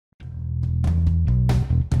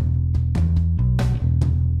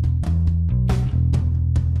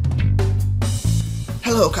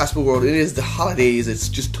Hello, cosplay world. It is the holidays. It's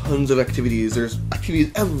just tons of activities. There's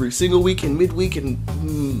activities every single week and midweek and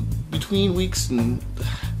between weeks, and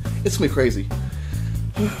it's gonna be crazy.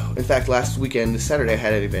 In fact, last weekend, this Saturday, I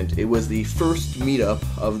had an event. It was the first meetup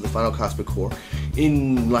of the final cosplay core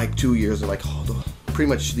in like 2 years. Like pretty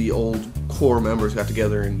much the old core members got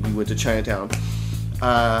together and we went to Chinatown.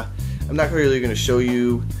 I'm not really going to show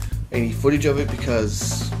you any footage of it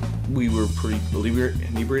because we were pretty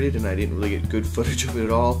inebriated and I didn't really get good footage of it at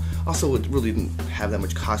all. Also, it really didn't have that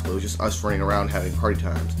much cosplay. It was just us running around having party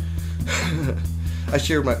times. I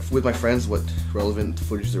shared with my friends what relevant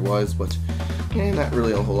footage there was, but not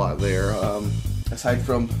really a whole lot there. Aside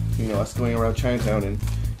from us going around Chinatown and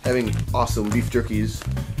having awesome beef jerkies.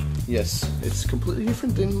 Yes, it's completely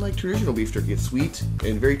different than like traditional beef jerky. It's sweet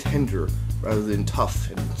and very tender rather than tough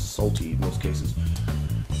and salty in most cases.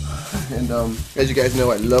 And as you guys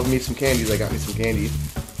know, I love me some candies. I got me some candy.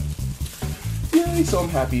 Yay! So I'm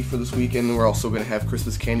happy for this weekend. We're also going to have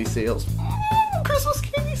Christmas candy sales. Christmas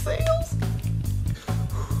candy sales!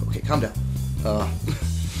 Okay, calm down.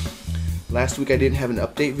 Last week I didn't have an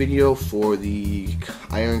update video for the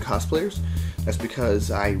Iron cosplayers. That's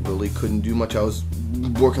because I really couldn't do much. I was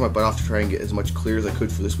working my butt off to try and get as much clear as I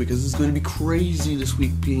could for this week, because it's going to be crazy this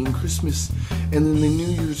week, being Christmas and then the New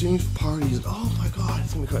Year's Eve parties. Oh my god,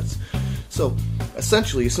 it's going to be nuts. So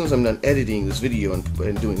essentially, as soon as I'm done editing this video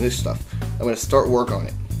and doing this stuff, I'm going to start work on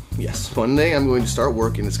it. Yes, Monday I'm going to start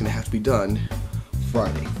work, and it's going to have to be done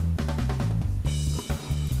Friday.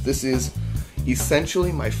 This is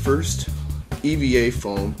essentially my first EVA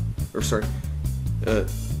foam, or sorry,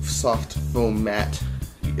 soft foam matte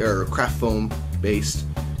or craft foam based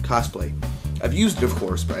cosplay. I've used it, of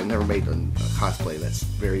course, but I've never made a cosplay that's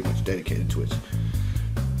very much dedicated to it.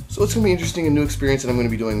 So it's going to be interesting, a new experience, and I'm going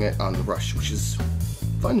to be doing it on the brush, which is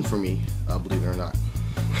fun for me, believe it or not.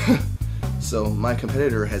 So my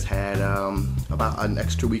competitor has had about an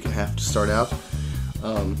extra week and a half to start out.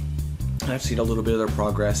 I've seen a little bit of their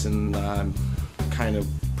progress, and I'm kind of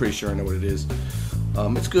pretty sure I know what it is.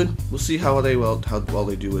 It's good. We'll see how well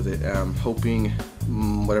they do with it. I'm hoping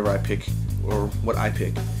whatever I pick, or what I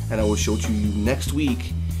pick, and I will show it to you next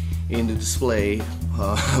week in the display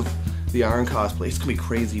of the Iron cosplay. It's gonna be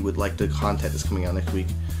crazy with like the content that's coming out next week.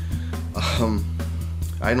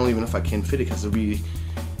 I don't even know if I can fit it, because there'll be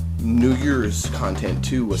New Year's content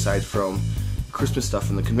too, aside from Christmas stuff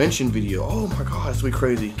and the convention video. Oh my god, it's gonna be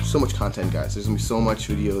crazy. So much content, guys. There's gonna be so much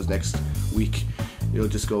videos next week. It'll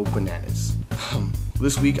just go bananas.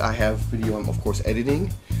 This week I have video I'm of course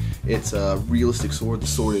editing. It's a realistic sword. The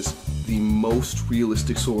sword is the most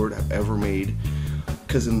realistic sword I've ever made,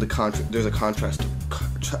 because in the there's a contrast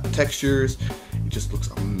of textures. It just looks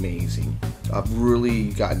amazing. I've really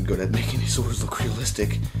gotten good at making these swords look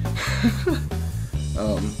realistic.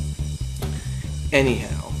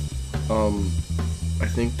 Anyhow, I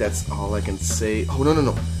think that's all I can say. Oh no,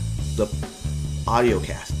 the audio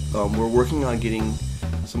cast. We're working on getting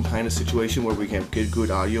some kind of situation where we can get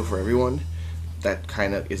good audio for everyone. That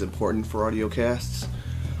kind of is important for audio casts.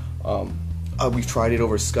 We've tried it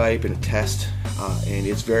over Skype in a test, and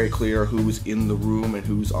it's very clear who's in the room and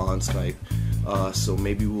who's on Skype. So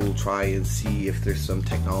maybe we'll try and see if there's some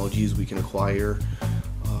technologies we can acquire,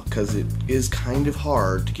 because it is kind of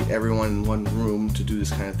hard to get everyone in one room to do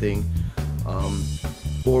this kind of thing.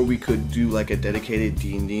 Or we could do like a dedicated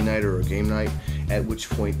D&D night or a game night, at which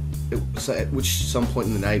some point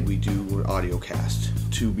in the night we do an audio cast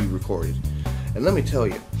to be recorded. And let me tell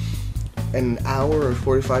you, an hour and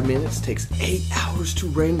 45 minutes takes 8 hours to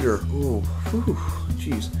render. Oh,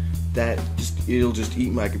 jeez, it'll just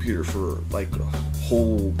eat my computer for like a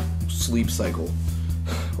whole sleep cycle,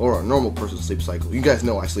 or a normal person's sleep cycle. You guys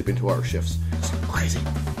know I sleep in 2-hour shifts. It's crazy.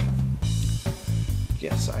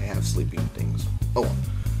 Yes, I have sleeping things. Oh,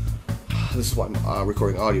 this is why I'm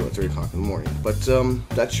recording audio at 3 o'clock in the morning. But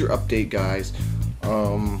that's your update, guys.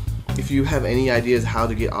 If you have any ideas how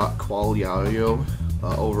to get quality audio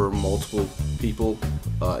over multiple people,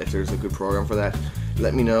 if there's a good program for that,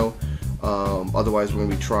 let me know. Otherwise, we're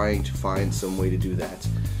going to be trying to find some way to do that.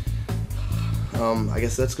 I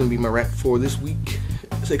guess that's going to be my rant for this week.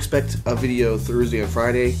 So expect a video Thursday and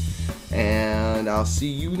Friday, and I'll see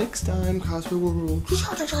you next time, Cosplay World.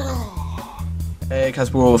 Hey,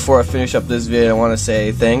 Cosplay World, before I finish up this video, I want to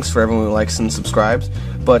say thanks for everyone who likes and subscribes.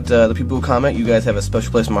 But the people who comment, you guys have a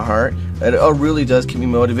special place in my heart. It really does keep me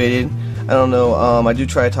motivated. I don't know, I do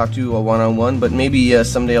try to talk to you a one-on-one, but maybe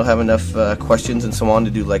someday I'll have enough questions and so on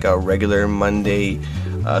to do like a regular Monday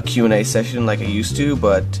Q&A session like I used to.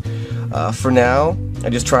 But For now, I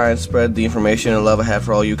just try and spread the information and love I have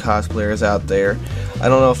for all you cosplayers out there. I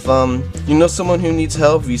don't know if you know someone who needs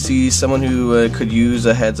help, if you see someone who could use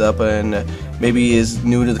a heads up and maybe is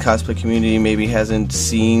new to the cosplay community, maybe hasn't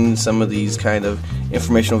seen some of these kind of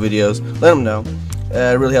informational videos, let them know.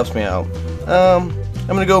 It really helps me out. I'm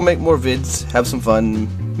gonna go make more vids, have some fun,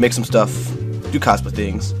 make some stuff, do cosplay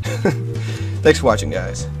things. Thanks for watching,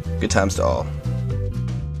 guys. Good times to all.